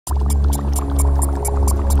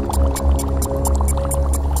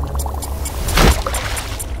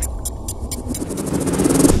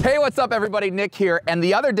up, everybody? Nick here. And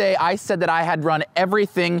the other day I said that I had run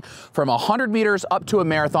everything from 100 meters up to a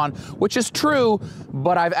marathon, which is true,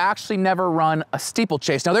 but I've actually never run a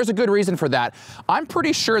steeplechase. Now there's a good reason for that. I'm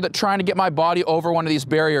pretty sure that trying to get my body over one of these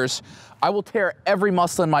barriers, I will tear every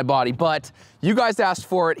muscle in my body, but you guys asked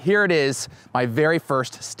for it. Here it is, my very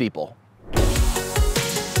first steeple.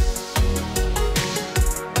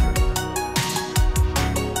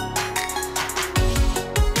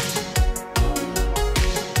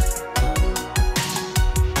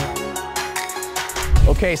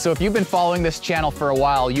 Okay, so if you've been following this channel for a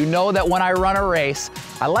while, you know that when I run a race,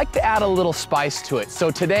 I like to add a little spice to it.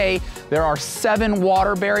 So today, there are 7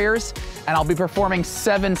 water barriers, and I'll be performing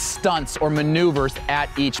 7 stunts or maneuvers at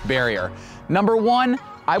each barrier. Number 1,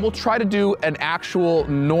 I will try to do an actual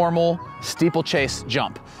normal steeplechase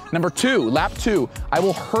jump. Number 2, lap 2, I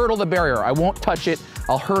will hurdle the barrier. I won't touch it,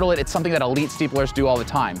 I'll hurdle it. It's something that elite steeplers do all the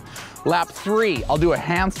time. Lap 3, I'll do a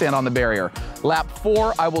handstand on the barrier. Lap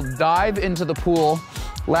 4, I will dive into the pool.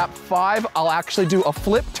 Lap 5, I'll actually do a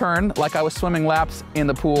flip turn like I was swimming laps in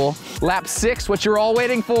the pool. Lap 6, what you're all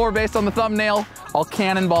waiting for based on the thumbnail, I'll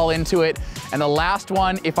cannonball into it. And the last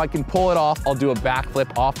one, if I can pull it off, I'll do a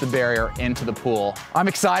backflip off the barrier into the pool. I'm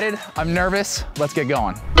excited, I'm nervous, let's get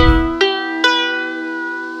going.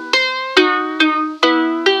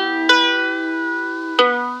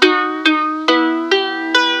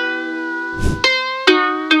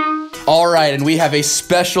 All right, and we have a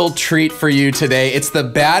special treat for you today. It's the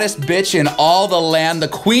baddest bitch in all the land, the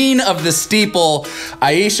queen of the steeple.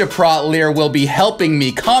 Aisha Pratt-Lear will be helping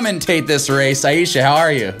me commentate this race. Aisha, how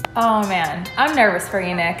are you? Oh man, I'm nervous for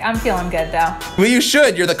you, Nick. I'm feeling good though. Well, you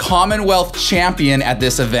should. You're the Commonwealth champion at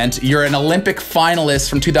this event. You're an Olympic finalist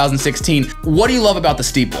from 2016. What do you love about the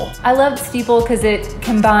steeple? I love the steeple because it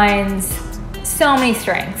combines so many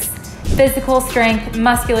strengths. Physical strength,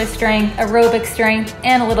 muscular strength, aerobic strength,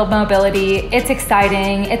 and a little mobility. It's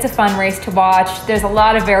exciting. It's a fun race to watch. There's a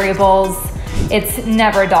lot of variables. It's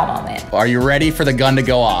never a dull moment. Are you ready for the gun to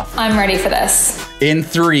go off? I'm ready for this. In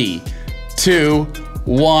 3, 2,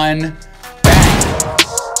 1, bang!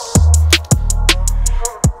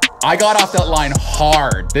 I got off that line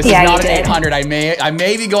hard. This is not an 800. I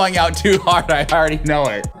may be going out too hard. I already know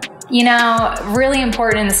it. You know, really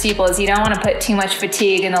important in the steeple is you don't want to put too much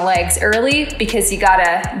fatigue in the legs early because you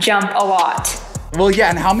gotta jump a lot. Well, yeah,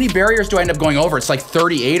 and how many barriers do I end up going over? It's like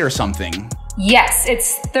 38 or something. Yes,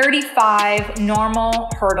 it's 35 normal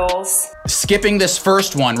hurdles. Skipping this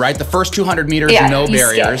first one, right? The first 200 meters, no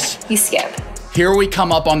barriers. You skip. Here we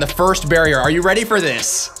come up on the first barrier. Are you ready for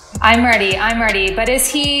this? I'm ready, but is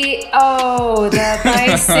he, oh, the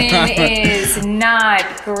bison is not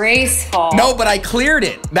graceful. No, but I cleared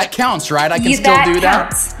it. That counts, right? I can still do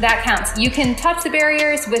that? That counts. You can touch the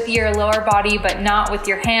barriers with your lower body, but not with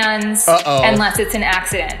your hands, unless it's an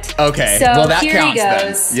accident. Okay, so well that here counts he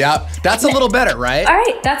goes. Then. Yep, that's a little better, right? All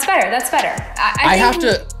right, that's better, that's better. I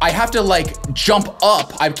have to like jump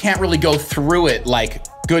up. I can't really go through it like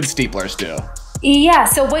good steeplers do. Yeah,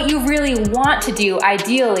 so what you really want to do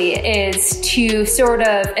ideally is to sort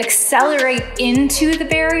of accelerate into the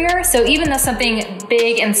barrier. So even though something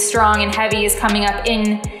big and strong and heavy is coming up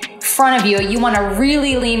in front of you, you want to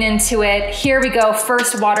really lean into it. Here we go,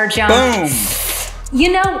 first water jump. Boom!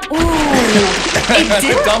 You know, it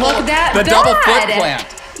didn't look that bad. The double foot plant.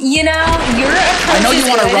 You know, your approach I know you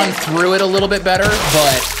want to good. run through it a little bit better,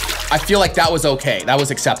 but I feel like that was okay. That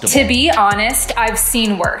was acceptable. To be honest, I've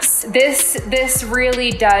seen worse. This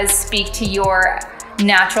really does speak to your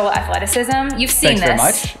natural athleticism. You've seen this. Thanks very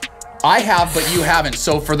much. I have, but you haven't.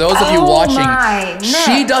 So for those of you watching,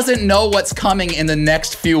 she doesn't know what's coming in the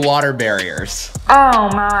next few water barriers. Oh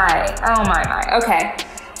my. Okay.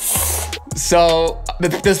 So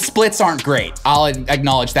the splits aren't great. I'll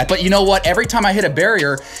acknowledge that. But you know what? Every time I hit a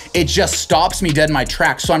barrier, it just stops me dead in my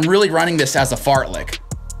tracks. So I'm really running this as a fartlek.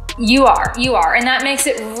 You are, and that makes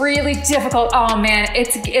it really difficult. Oh man,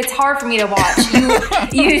 it's hard for me to watch.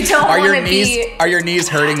 You don't want to be. Are your knees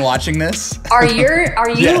hurting watching this? Are you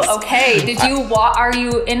Yes. okay? Are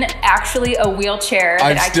you in actually a wheelchair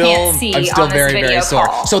that I can't see I'm still on this very, video very sore.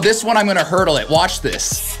 call? So this one I'm gonna hurdle it. Watch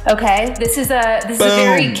this. Okay, this is a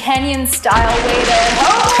very Kenyan style way to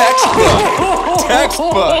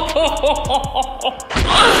textbook.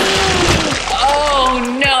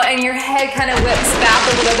 Oh no, and your head kind of whips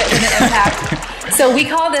back a little bit in the impact. So we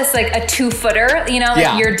call this like a 2-footer, you know,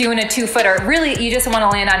 like you're doing a 2-footer. Really, you just want to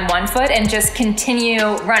land on 1 foot and just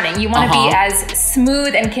continue running. You want to be as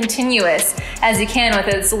smooth and continuous as you can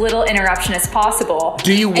with as little interruption as possible.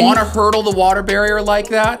 Do you want to hurdle the water barrier like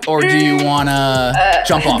that? Or do you want to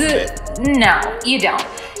jump off of it? No, you don't.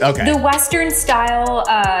 Okay. The Western style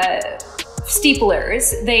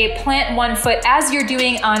steeplers, they plant 1 foot as you're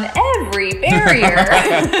doing on every barrier.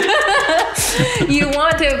 You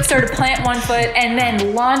want to sort of plant 1 foot and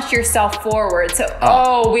then launch yourself forward. So,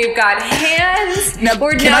 we've got hands. Now,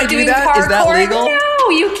 we're can not I do doing that? parkour. Is that legal? No,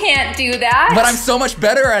 you can't do that. But I'm so much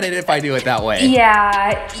better at it if I do it that way.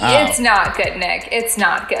 Yeah, it's not good, Nick. It's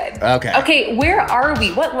not good. Okay. Okay, where are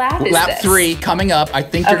we? What lap is this? Lap 3 coming up. I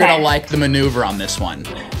think you're going to like the maneuver on this one.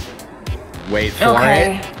 Wait for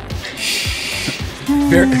it.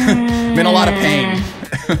 Been a lot of pain.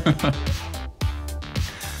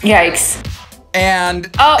 Yikes.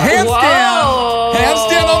 And handstand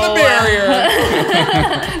on the barrier.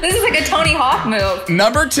 This is like a Tony Hawk move.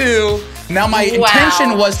 Number 2. Now my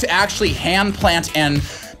intention was to actually hand plant and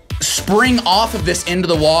spring off of this into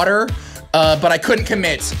the water, but I couldn't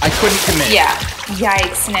commit. Yeah.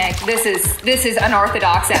 Yikes, Nick. This is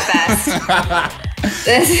unorthodox at best.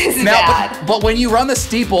 This is bad. But when you run the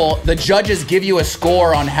steeple, the judges give you a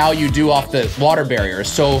score on how you do off the water barriers.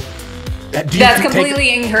 So that's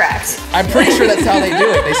completely incorrect. I'm pretty sure that's how they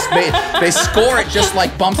do it. They score it just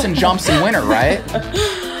like bumps and jumps in winter, right?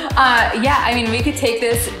 Yeah, I mean, we could take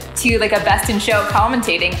this to like a best in show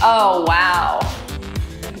commentating. Oh, wow.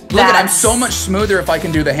 Look at, I'm so much smoother if I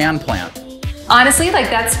can do the hand plant. Honestly, like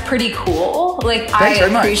that's pretty cool. Like I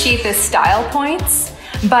appreciate the style points,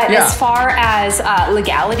 but as far as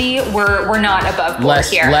legality, we're not above board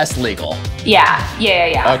here. Less legal. Yeah.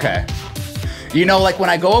 Okay. You know, like when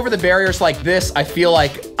I go over the barriers like this, I feel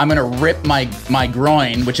like I'm gonna rip my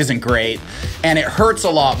groin, which isn't great, and it hurts a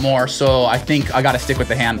lot more. So I think I gotta stick with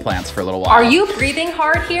the hand plants for a little while. Are you breathing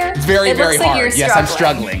hard here? It's very, very hard. Like Yes, I'm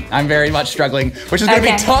struggling. I'm very much struggling, which is gonna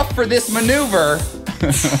be tough for this maneuver.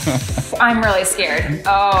 I'm really scared.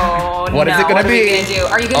 Oh no! What is it gonna be? What are we gonna do?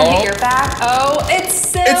 Are you gonna hit your back? Oh,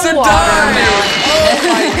 it's a watermelon. Oh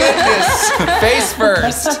my goodness! Face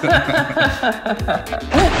first.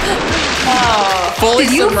 Fully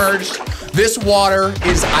submerged. This water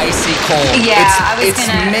is icy cold. Yeah, it's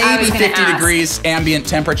maybe 50 degrees ambient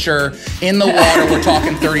temperature. In the water, we're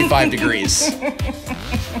talking 35 degrees.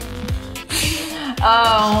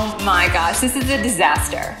 Oh my gosh, this is a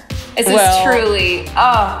disaster. This is truly,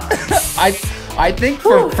 I think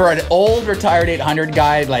for an old retired 800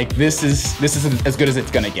 guy, like this is as good as it's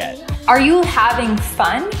gonna get. Are you having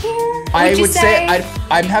fun here? I would say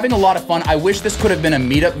I'm having a lot of fun. I wish this could have been a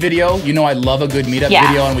meetup video. You know, I love a good meetup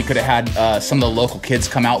video, and we could have had some of the local kids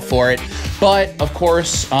come out for it. But of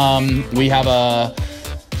course, we have a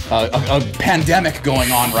pandemic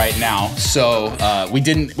going on right now, so we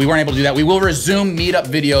weren't able to do that. We will resume meetup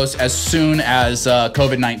videos as soon as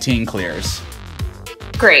COVID-19 clears.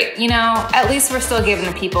 Great. You know, at least we're still giving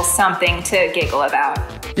the people something to giggle about.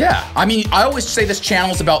 Yeah, I mean, I always say this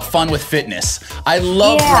channel is about fun with fitness. I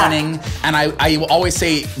love running, and I always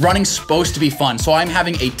say running's supposed to be fun, so I'm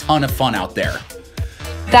having a ton of fun out there.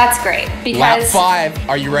 That's great, because... Lap 5,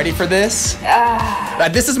 are you ready for this?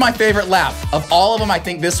 This is my favorite lap. Of all of them, I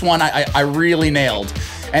think this one I really nailed.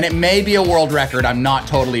 And it may be a world record, I'm not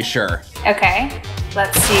totally sure. Okay,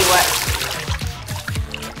 let's see what...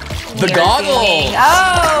 The goggles!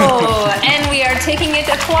 Oh, and we are taking it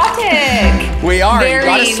aquatic. We are. You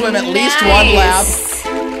gotta swim at least 1 lap.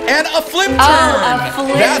 And a flip turn! A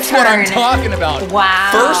flip That's turn. what I'm talking about.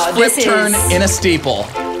 Wow. First flip turn in a steeple.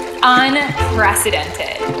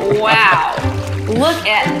 Unprecedented. Wow. Look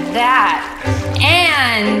at that.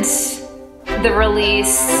 And the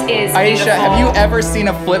release is Aisha, beautiful. have you ever seen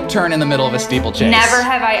a flip turn in the middle of a steeplechase? Never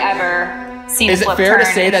have I ever seen a flip turn. Is it fair to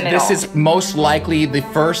say that this is most likely the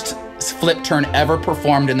first flip turn ever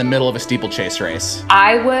performed in the middle of a steeplechase race?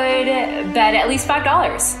 I would bet at least $5.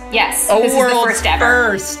 Yes. This is the first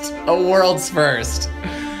ever. A world's first.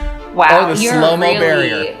 Wow, the you're slow-mo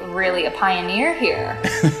barrier. Really a pioneer here.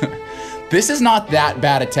 This is not that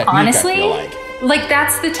bad a technique, honestly, I feel like. Like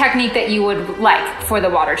that's the technique that you would like for the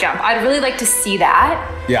water jump. I'd really like to see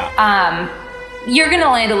that. Yeah. You're gonna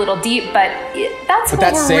land a little deep, but that's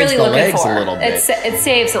what we're really looking for. A little bit. It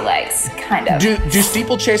saves the legs, kind of. Do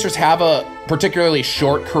steeplechasers have a particularly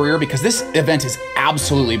short career? Because this event is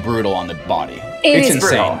absolutely brutal on the body. It's insane.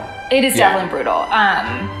 Brutal. It is definitely brutal.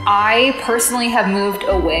 I personally have moved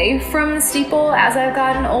away from the steeple as I've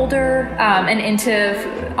gotten older and into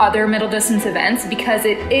other middle distance events because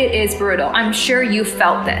it is brutal. I'm sure you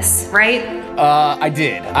felt this, right? I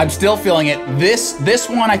did. I'm still feeling it. This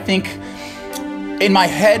one, I think, in my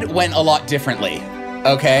head went a lot differently.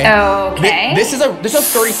 Okay. Okay. This is a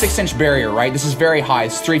 36-inch barrier, right? This is very high.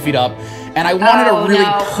 It's 3 feet up, and I wanted a really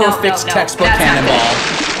perfect textbook cannonball.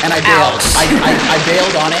 And I bailed. I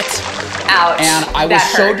bailed on it. Ouch. And I was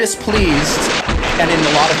so displeased and in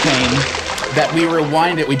a lot of pain that we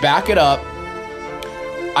rewind it, we back it up,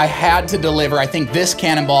 I had to deliver. I think this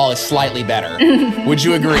cannonball is slightly better. Would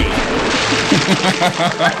you agree?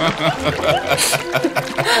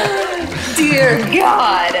 Dear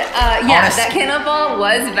God. Yeah, that cannonball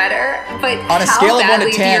was better, but on a scale of 1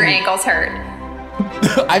 to 10, do your ankles hurt?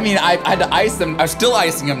 I mean, I had to ice them. I'm still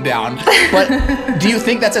icing them down. But do you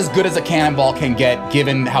think that's as good as a cannonball can get,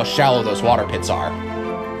 given how shallow those water pits are?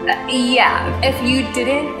 Yeah. If you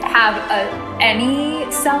didn't have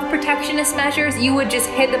any self-protectionist measures, you would just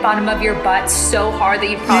hit the bottom of your butt so hard that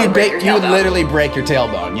you'd probably break your tailbone. You would literally break your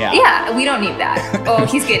tailbone, yeah. Yeah, we don't need that. Oh,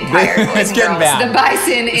 he's getting tired. It's getting bad. The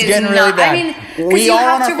bison is getting really bad. I mean, we are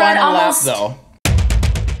on our final lap, though.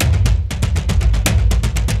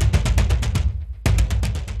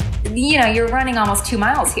 You know, you're running almost 2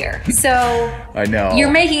 miles here. So I know. You're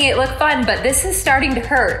making it look fun, but this is starting to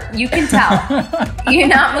hurt. You can tell. You're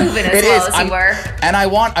not moving as well as you were. And I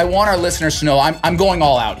want our listeners to know I'm going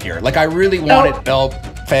all out here. Like I really wanted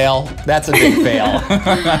fail. That's a big fail.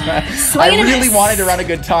 I really wanted to run a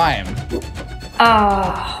good time.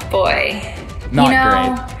 Oh boy. Not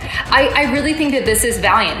great. I really think that this is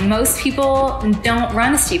valiant. Most people don't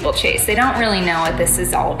run a steeplechase. They don't really know what this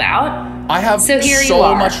is all about. I have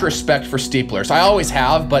so much respect for steeplers. I always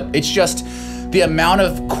have, but it's just the amount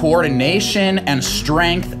of coordination and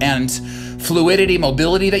strength and fluidity,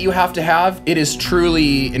 mobility that you have to have. It is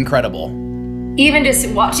truly incredible. Even just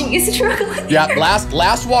watching you struggle. Yeah,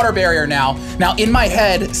 last water barrier now. Now in my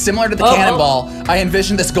head, similar to the cannonball, I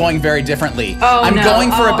envision this going very differently. I'm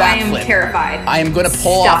going for a backflip. I am terrified. I am going to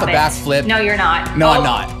pull off a backflip. No, you're not. No, I'm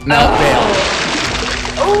not. No, fail.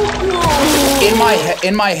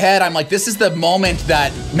 In my head, I'm like, this is the moment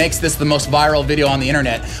that makes this the most viral video on the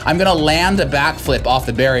internet. I'm gonna land a backflip off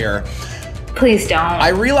the barrier. Please don't. I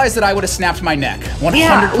realized that I would have snapped my neck.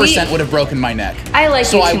 100% would have broken my neck. I like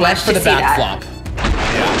so you too I went much for the back flop.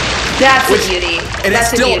 Yeah. That's a beauty.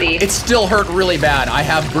 That's a beauty. It still hurt really bad. I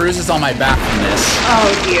have bruises on my back from this.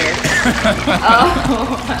 Oh dear.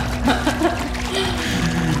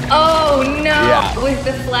 Oh no! Yeah. With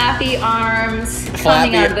the flappy arms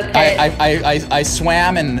coming out of the pit. I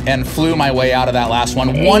swam and flew my way out of that last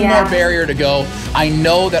one. One more barrier to go. I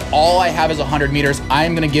know that all I have is 100 meters.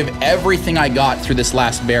 I'm gonna give everything I got through this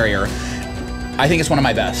last barrier. I think it's one of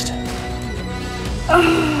my best.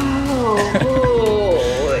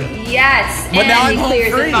 Yes, but now he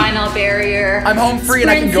clears the final barrier. I'm home free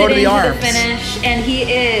and I can go to the arms. The finish, and he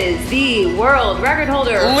is the world record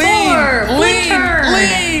holder.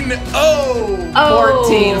 Lean. Oh,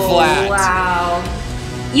 14 flat. Wow.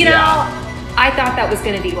 You know, I thought that was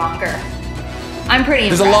going to be longer. I'm pretty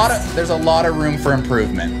impressed. There's a lot of room for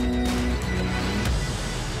improvement.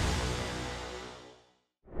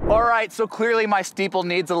 All right, so clearly my steeple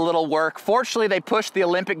needs a little work. Fortunately, they pushed the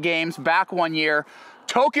Olympic Games back 1 year.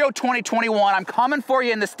 Tokyo 2021, I'm coming for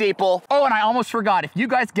you in the steeple. Oh, and I almost forgot, if you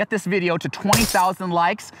guys get this video to 20,000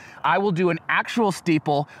 likes, I will do an actual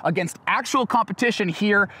steeple against actual competition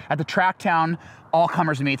here at the Tracktown All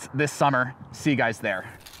Comers Meets this summer. See you guys there.